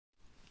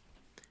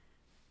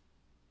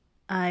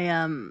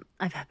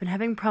I've been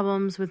having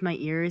problems with my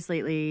ears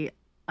lately.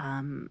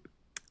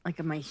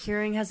 Like my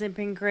hearing hasn't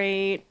been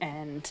great,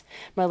 and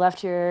my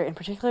left ear in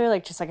particular,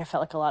 like just like I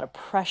felt like a lot of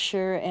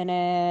pressure in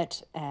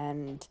it,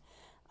 and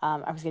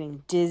I was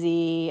getting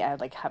dizzy. I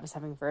was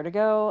having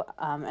vertigo,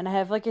 and I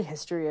have like a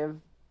history of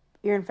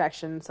ear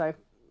infection, so I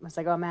was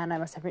like, oh man, I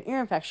must have an ear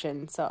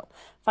infection. So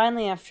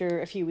finally,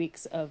 after a few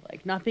weeks of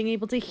like not being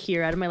able to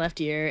hear out of my left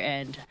ear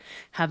and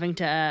having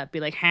to be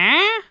like,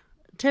 huh?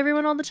 To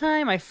everyone all the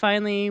time, I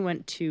finally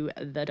went to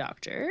the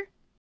doctor.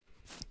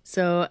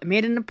 So I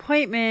made an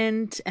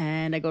appointment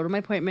and I go to my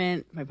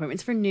appointment. My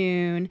appointment's for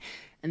noon.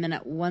 And then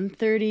at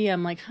 1:30,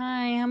 I'm like,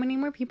 hi, how many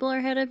more people are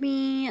ahead of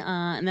me?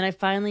 And then I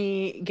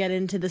finally get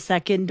into the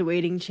second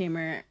waiting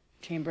chamber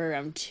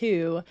round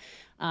two,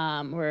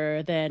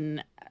 where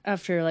then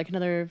after like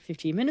another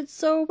 15 minutes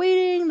so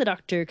waiting, the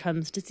doctor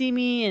comes to see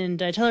me and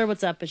I tell her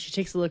what's up and she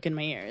takes a look in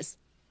my ears.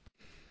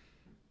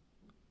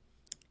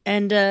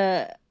 And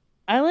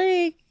I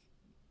like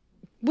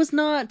was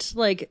not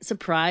like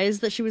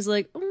surprised that she was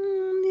like,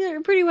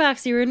 they're pretty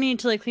waxy. We need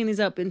to like clean these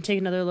up and take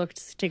another look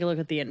to take a look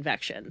at the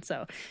infection.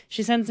 So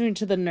she sends me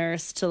to the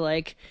nurse to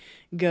like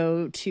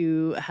go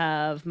to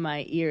have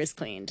my ears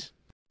cleaned.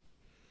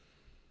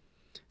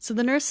 So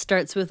the nurse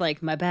starts with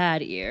like my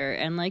bad ear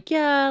and like,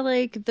 yeah,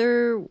 like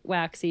they're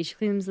waxy. She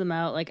cleans them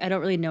out. Like I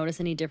don't really notice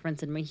any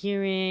difference in my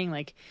hearing.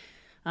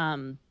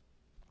 Um,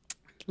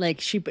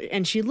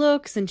 she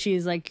looks and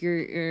she's like,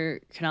 your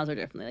canals are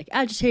definitely like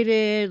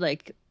agitated,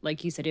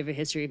 like you said, you have a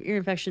history of ear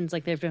infections,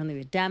 like they've definitely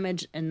been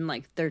damaged and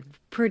like they're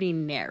pretty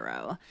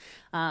narrow.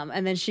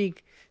 And then she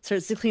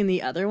starts to clean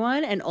the other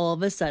one and all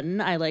of a sudden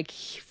I like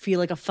feel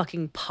like a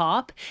fucking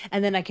pop,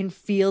 and then I can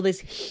feel this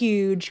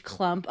huge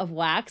clump of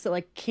wax that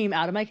like came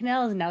out of my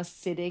canal and now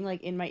sitting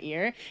like in my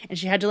ear, and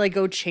she had to like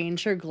go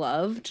change her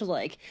glove to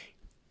like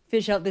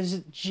fish out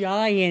this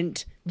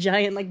giant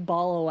like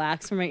ball of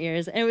wax from my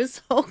ears. And it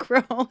was so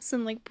gross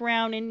and like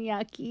brown and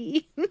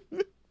yucky.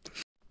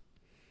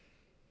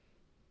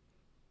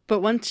 But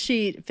once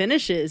she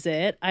finishes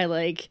it, I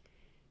like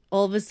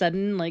all of a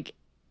sudden like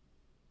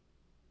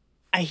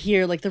I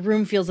hear like the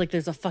room feels like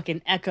there's a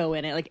fucking echo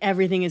in it. Like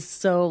everything is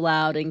so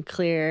loud and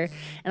clear.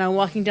 And I'm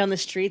walking down the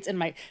streets and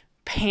my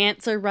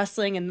pants are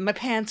rustling and my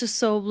pants are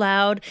so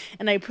loud,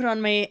 and I put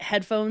on my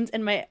headphones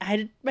and my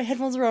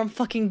headphones were on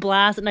fucking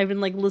blast, and I've been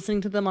like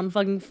listening to them on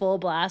fucking full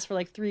blast for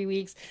like 3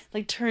 weeks.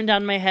 Like turned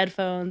down my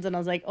headphones and I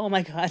was like, oh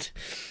my god,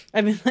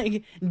 I've been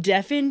like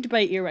deafened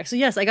by earwax. So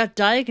yes, I got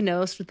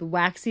diagnosed with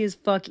waxy as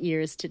fuck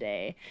ears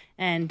today,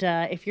 and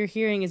if your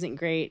hearing isn't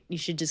great, you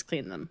should just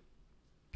clean them.